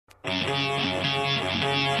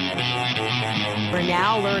We're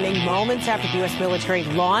now learning moments after the U.S. military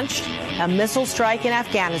launched a missile strike in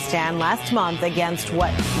Afghanistan last month against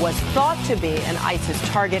what was thought to be an ISIS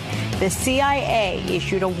target. The CIA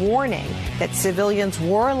issued a warning that civilians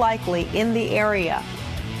were likely in the area,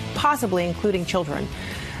 possibly including children.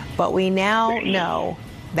 But we now know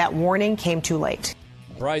that warning came too late.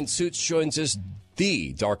 Bryan Suits joins us.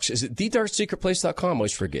 Is it thedarksecretplace.com? I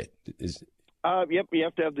always forget. Yep, you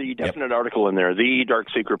have to have the definite article in there,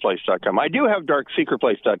 thedarksecretplace.com. I do have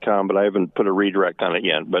darksecretplace.com, but I haven't put a redirect on it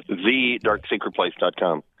yet, but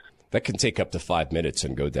thedarksecretplace.com. That can take up to 5 minutes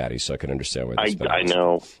on GoDaddy, so I can understand why this I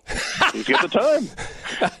know. You get the time.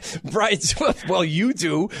 Bryan, well, you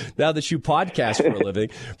do, now that you podcast for a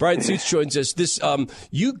living. Bryan Suits joins us.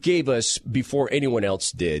 You gave us, before anyone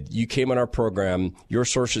else did, you came on our program, your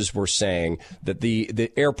sources were saying that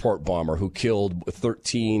the airport bomber who killed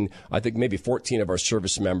 13, I think maybe 14 of our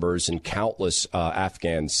service members and countless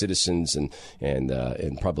Afghan citizens and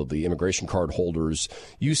probably immigration card holders,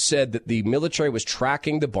 you said that the military was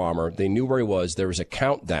tracking the bomber. They knew where he was. There was a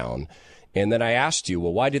countdown. And then I asked you,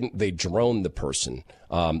 well, why didn't they drone the person,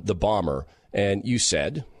 the bomber? And you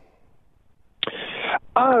said?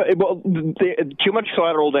 Too much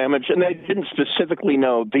collateral damage, and they didn't specifically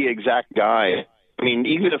know the exact guy. I mean,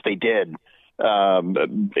 even if they did,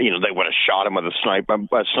 they would have shot him with a sniper.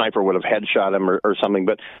 A sniper would have headshot him or something.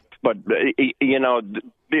 But there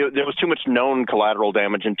was too much known collateral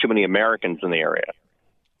damage and too many Americans in the area.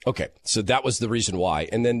 Okay, so that was the reason why.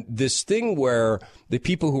 And then this thing where the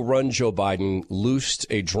people who run Joe Biden loosed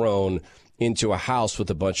a drone into a house with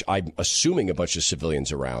I'm assuming a bunch of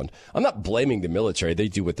civilians around. I'm not blaming the military. They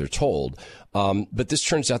do what they're told. But this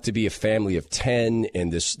turns out to be a family of 10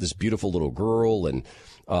 and this beautiful little girl. And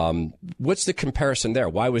what's the comparison there?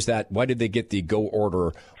 Why was that? Why did they get the go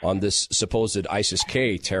order on this supposed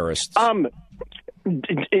ISIS-K terrorist?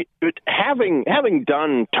 Having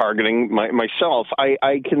done targeting myself,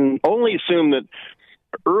 I can only assume that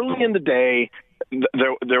early in the day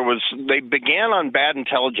they began on bad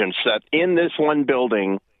intelligence that in this one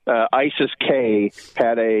building, ISIS-K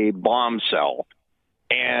had a bomb cell,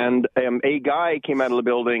 and a guy came out of the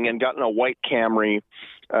building and got in a white Camry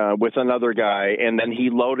with another guy, and then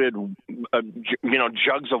he loaded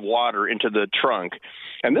jugs of water into the trunk,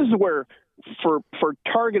 and this is where. For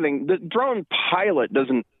targeting, the drone pilot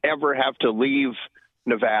doesn't ever have to leave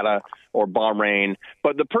Nevada or Bahrain,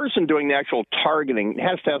 but the person doing the actual targeting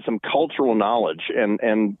has to have some cultural knowledge, and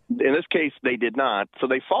in this case, they did not. So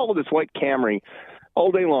they follow this white Camry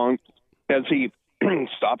all day long as he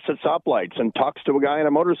stops at stoplights and talks to a guy on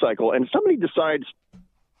a motorcycle, and somebody decides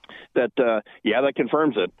that, that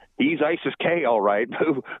confirms it. He's ISIS-K, all right.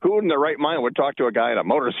 Who in their right mind would talk to a guy on a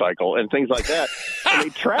motorcycle and things like that? And they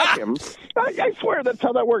track him. I swear that's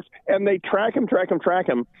how that works. And they track him.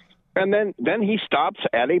 And then he stops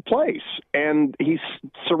at a place, and he's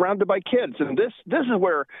surrounded by kids. And this is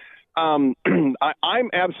where I'm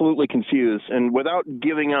absolutely confused. And without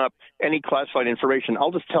giving up any classified information,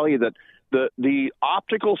 I'll just tell you that the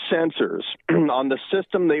optical sensors on the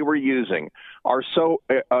system they were using are so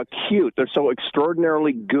acute, they're so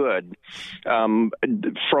extraordinarily good from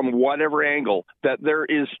whatever angle that there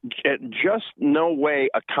is just no way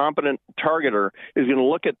a competent targeter is going to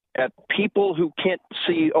look at people who can't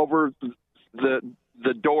see over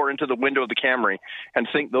the door into the window of the Camry and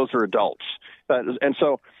think those are adults. And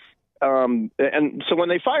so when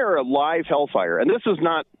they fire a live hellfire, and this is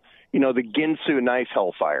not the Ginsu knife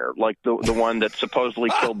hellfire, like the one that supposedly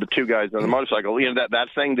killed the two guys on the motorcycle. That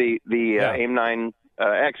thing, the AIM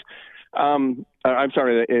 9X. I'm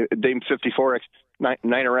sorry, the AIM 54X,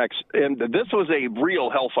 9RX. And this was a real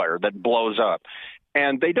hellfire that blows up.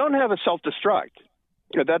 And they don't have a self-destruct.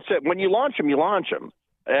 That's it. When you launch them, you launch them.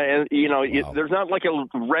 And, wow. There's not like a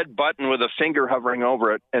red button with a finger hovering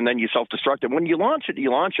over it, and then you self-destruct it. When you launch it,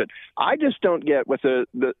 you launch it. I just don't get with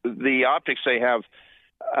the optics they have,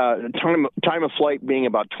 time of flight being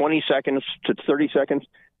about 20 seconds to 30 seconds,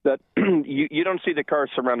 that you don't see the car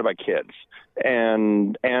surrounded by kids.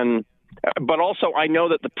 But also I know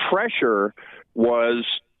that the pressure was,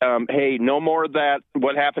 hey, no more of that.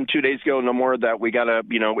 What happened 2 days ago, no more of that. We got to,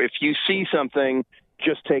 if you see something,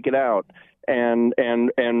 just take it out. And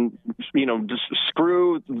just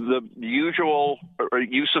screw the usual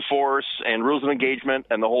use of force and rules of engagement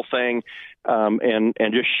and the whole thing, and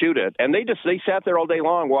just shoot it. And they sat there all day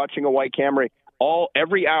long watching a white Camry.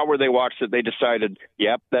 Every hour they watched it, they decided,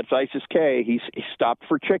 yep, that's ISIS-K. He stopped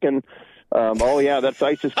for chicken. That's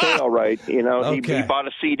ISIS-K, all right. Okay. He bought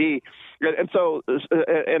a CD. And so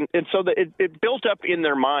it built up in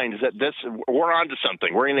their minds that we're onto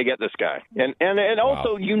something. We're going to get this guy. And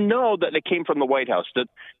also, you know, that it came from the White House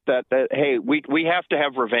that hey, we have to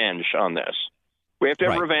have revenge on this. We have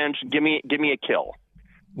to have revenge. Give me a kill.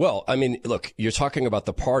 Well, I mean, look, you're talking about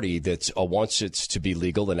the party that wants it to be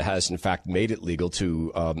legal and has, in fact, made it legal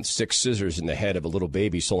to stick scissors in the head of a little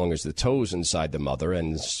baby so long as the toe's inside the mother,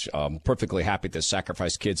 and is perfectly happy to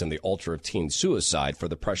sacrifice kids on the altar of teen suicide for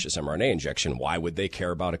the precious mRNA injection. Why would they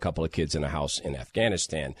care about a couple of kids in a house in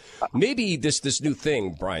Afghanistan? Maybe this new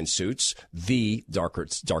thing, Bryan Suits, the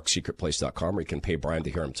darksecretplace.com, where you can pay Bryan to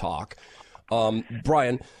hear him talk.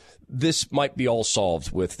 Bryan, this might be all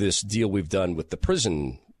solved with this deal we've done with the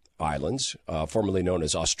prison islands, formerly known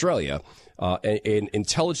as Australia, and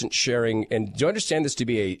intelligence sharing. And do you understand this to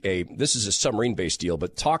be this is a submarine-based deal,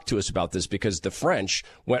 but talk to us about this, because the French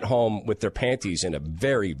went home with their panties in a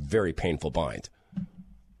very, very painful bind.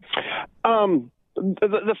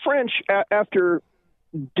 The French, after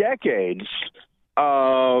decades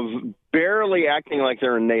of barely acting like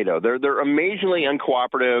they're in NATO. They're amazingly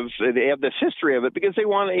uncooperative. They have this history of it because they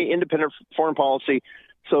want an independent foreign policy.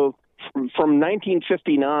 So from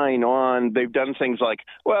 1959 on, they've done things like,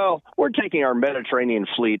 well, we're taking our Mediterranean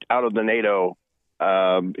fleet out of the NATO,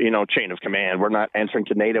 chain of command. We're not answering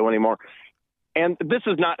to NATO anymore. And this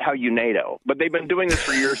is not how you NATO, but they've been doing this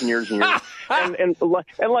for years and years and years. and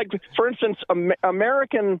like, for instance,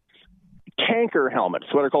 American tanker helmets,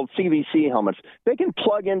 what are called CVC helmets, they can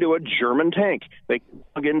plug into a German tank. They can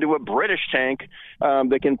plug into a British tank.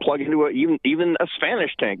 They can plug into even a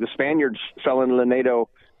Spanish tank. The Spaniards fell into the NATO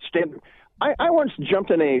standard. I once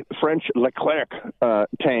jumped in a French Leclerc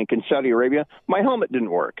tank in Saudi Arabia. My helmet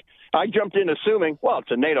didn't work. I jumped in assuming, well,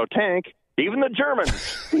 it's a NATO tank. Even the Germans,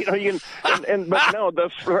 but no,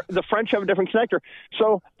 the French have a different connector.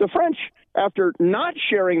 So the French, after not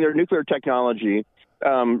sharing their nuclear technology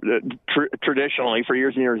traditionally for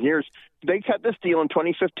years and years and years, they cut this deal in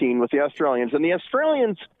 2015 with the Australians. And the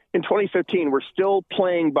Australians in 2015 were still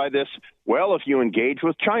playing by this, well, if you engage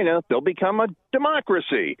with China, they'll become a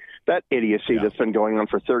democracy. That idiocy that's been going on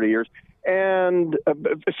for 30 years. And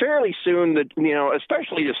fairly soon,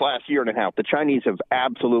 especially this last year and a half, the Chinese have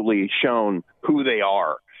absolutely shown who they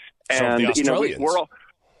are. And,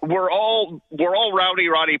 we're all Rowdy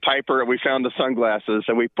Roddy Piper, and we found the sunglasses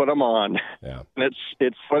and we put them on. Yeah. And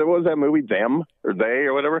it's what was that movie, Them or They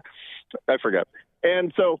or whatever? I forget.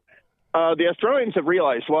 And so the Australians have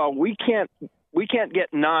realized, well, we can't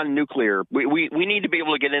get non-nuclear. We need to be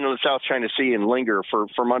able to get into the South China Sea and linger for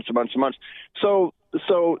months and months and months. So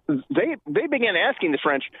they began asking the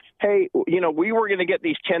French, hey, we were going to get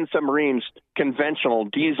these 10 submarines, conventional,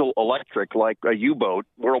 diesel, electric, like a U-boat,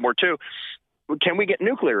 World War II. Can we get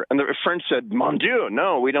nuclear? And the French said, mon Dieu,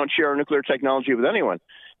 no, we don't share our nuclear technology with anyone,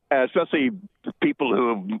 especially people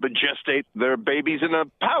who gestate their babies in a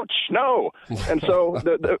pouch. No. And so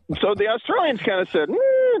the Australians kind of said,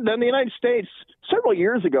 then the United States several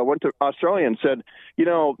years ago went to Australia and said,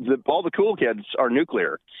 all the cool kids are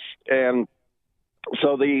nuclear. And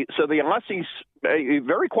so the Aussies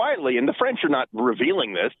very quietly, and the French are not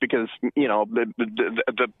revealing this because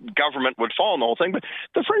the government would fall in the whole thing. But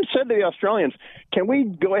the French said to the Australians, "Can we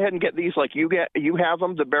go ahead and get these like you have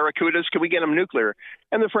them, the Barracudas? Can we get them nuclear?"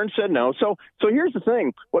 And the French said no. So here's the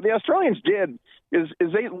thing: what the Australians did is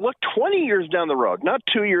they looked 20 years down the road, not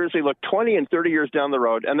 2 years. They looked 20 and 30 years down the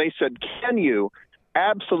road, and they said, "Can you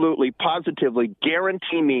absolutely, positively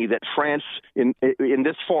guarantee me that France in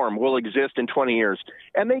this form will exist in 20 years?"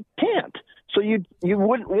 And they can't. So you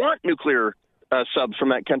wouldn't want nuclear subs from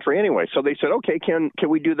that country anyway. So they said, okay, can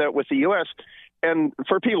we do that with the U.S.? And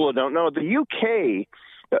for people who don't know, the U.K.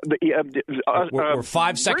 We're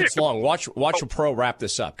 5 seconds long. Watch a pro wrap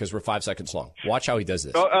this up because we're 5 seconds long. Watch how he does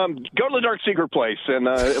this. Go to the Dark Secret Place and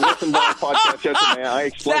listen to my podcast yesterday. I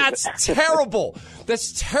explained That's terrible.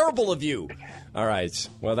 That's terrible of you. All right.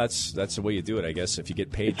 Well, that's the way you do it, I guess, if you get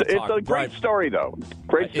paid to talk. It's a great story, though.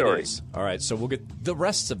 Great story. It is. All right. So we'll get the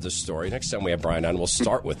rest of the story. Next time we have Bryan on, we'll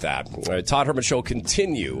start with that. All right, Todd Herman Show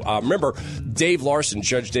continue. Remember,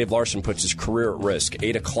 Judge Dave Larson puts his career at risk.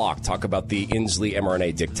 8 o'clock. Talk about the Inslee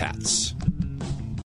mRNA diktats.